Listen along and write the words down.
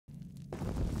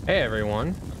Hey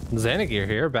everyone, XanaGear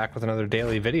here, back with another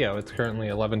daily video. It's currently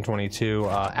 11:22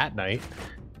 at night.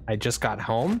 I just got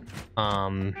home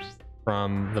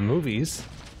from the movies.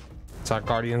 Saw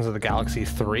Guardians of the Galaxy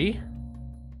 3,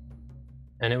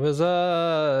 and it was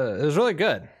really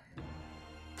good.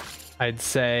 I'd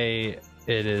say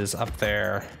it is up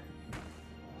there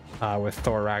with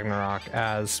Thor Ragnarok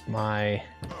as my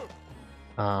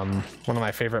one of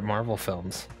my favorite Marvel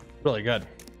films. Really good.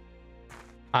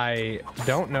 I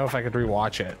don't know if I could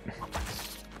rewatch it.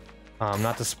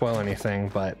 Not to spoil anything,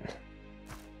 but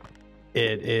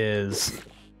it is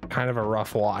kind of a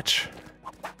rough watch.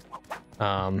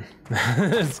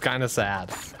 It's kind of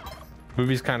sad.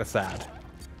 Movie's kind of sad,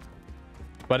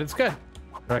 but it's good.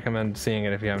 I recommend seeing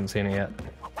it if you haven't seen it yet.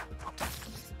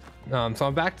 So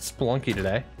I'm back to Spelunky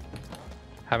today.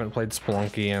 Haven't played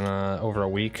Spelunky in over a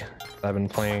week. I've been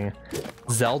playing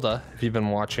Zelda. If you've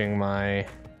been watching my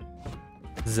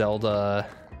Zelda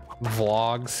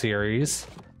vlog series,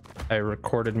 I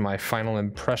recorded my final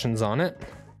impressions on it.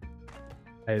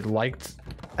 I like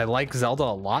Zelda a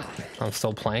lot. I'm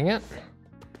still playing it.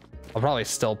 I'll probably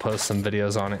still post some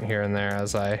videos on it here and there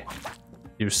as I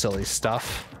do silly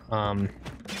stuff.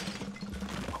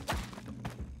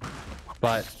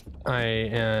 But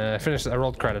I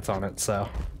rolled credits on it, so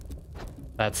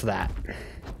that's that.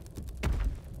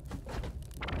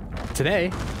 Today,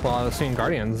 while I was seeing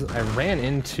Guardians, I ran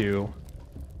into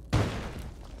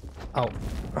oh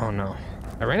no,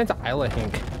 I ran into Isla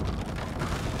Hink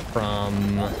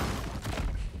from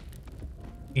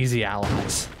Easy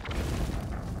Allies,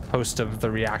 host of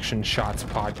the Reaction Shots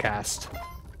podcast,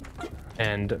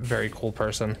 and very cool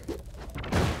person.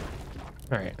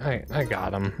 All right, I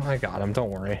got him.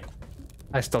 Don't worry,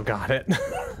 I still got it.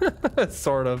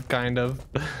 Sort of, kind of.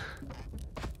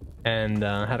 And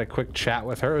had a quick chat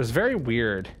with her. It was very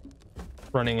weird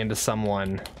running into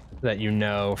someone that you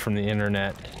know from the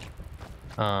internet,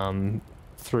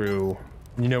 through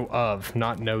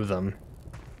not know them.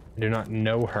 I do not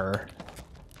know her,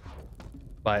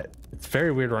 but it's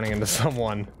very weird running into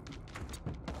someone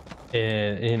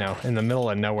in in the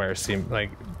middle of nowhere,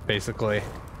 basically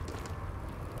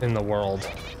in the world,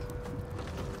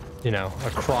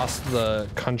 across the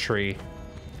country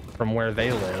from where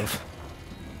they live.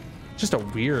 Just a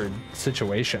weird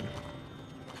situation.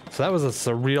 So that was a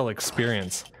surreal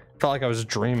experience. Felt like I was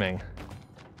dreaming.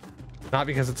 Not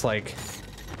because it's like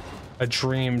a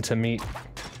dream to meet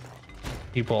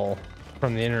people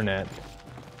from the internet,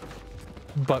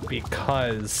 but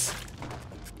because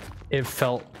it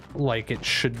felt like it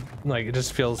should, it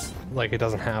just feels like it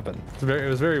doesn't happen. It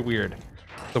was very weird.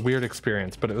 It's a weird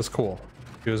experience, but it was cool.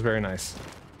 It was very nice.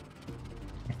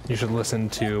 You should listen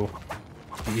to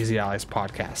the Easy Allies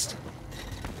podcast.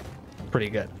 Pretty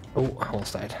good. Oh, I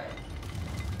almost died.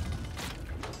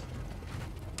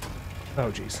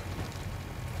 Oh, jeez.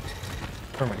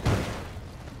 Where am I?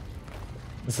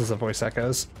 This is a voice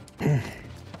echoes. I'm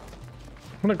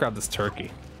gonna grab this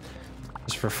turkey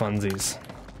just for funsies.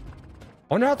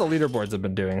 I wonder how the leaderboards have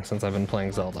been doing since I've been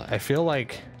playing Zelda. I feel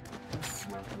like it's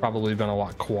probably been a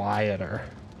lot quieter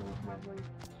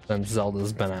since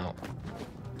Zelda's been out.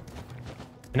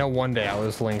 I know one day I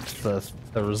was linked the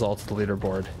results of the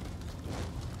leaderboard,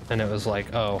 and it was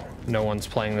like, oh, no one's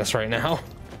playing this right now.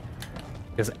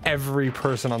 Because every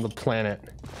person on the planet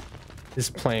is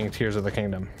playing Tears of the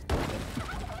Kingdom.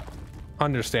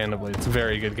 Understandably, it's a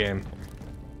very good game.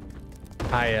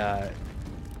 Yeah,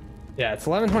 it's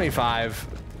 11:25.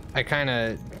 I kind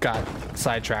of got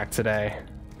sidetracked today,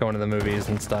 going to the movies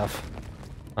and stuff.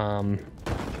 I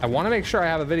want to make sure I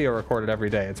have a video recorded every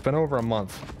day. It's been over a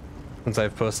month since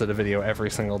I've posted a video every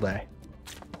single day,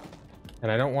 and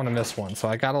I don't want to miss one, so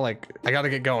I gotta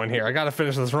get going here. I gotta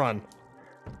finish this run.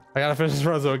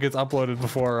 So it gets uploaded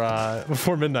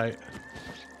before midnight.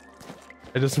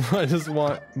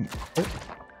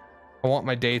 I want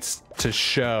my dates to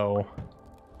show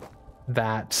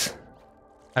that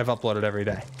I've uploaded every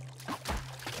day.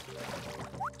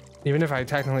 Even if I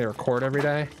technically record every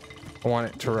day, I want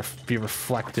it to be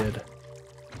reflected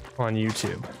on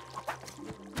YouTube.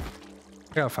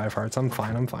 I got 5 hearts. I'm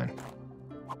fine.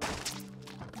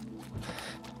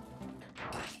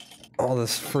 All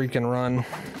this freaking run.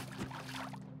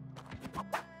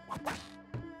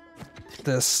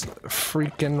 This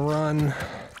freaking run.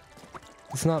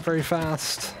 It's not very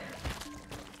fast.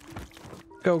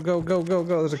 Go.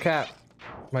 There's a cat.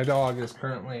 My dog is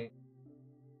currently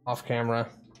off camera,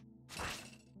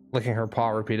 licking her paw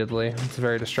repeatedly. It's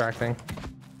very distracting.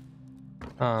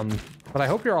 But I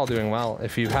hope you're all doing well.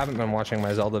 If you haven't been watching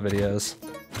my Zelda videos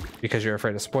because you're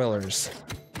afraid of spoilers,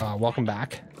 welcome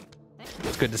back.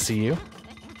 It's good to see you.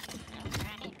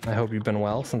 I hope you've been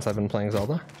well since I've been playing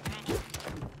Zelda.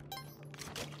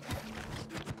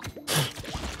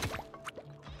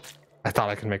 I thought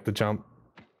I could make the jump.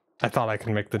 I thought I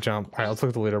could make the jump. All right, let's look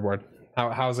at the leaderboard.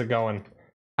 How's it going?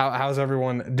 How's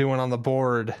everyone doing on the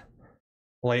board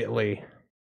lately?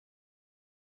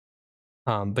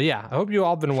 But yeah, I hope you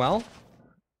all been well.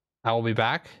 I will be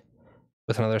back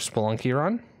with another Spelunky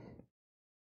run.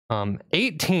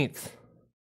 18th.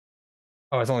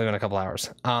 Oh, it's only been a couple hours.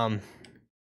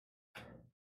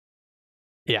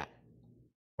 Yeah.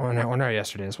 I wonder how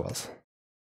yesterday's was.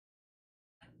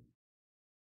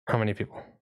 How many people?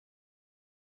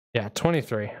 Yeah,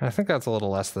 23. I think that's a little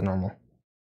less than normal.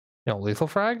 Yo, lethal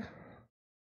frag?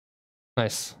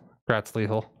 Nice. Congrats,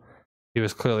 lethal. He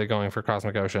was clearly going for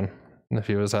Cosmic Ocean if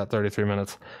he was at 33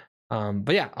 minutes.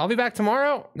 But yeah, I'll be back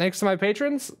tomorrow. Thanks to my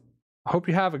patrons. Hope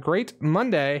you have a great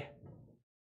Monday.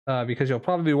 Because you'll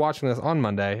probably be watching this on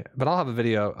Monday, but I'll have a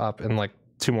video up in like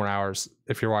 2 more hours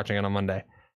if you're watching it on Monday.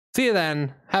 See you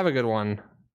then. Have a good one.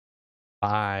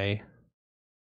 Bye.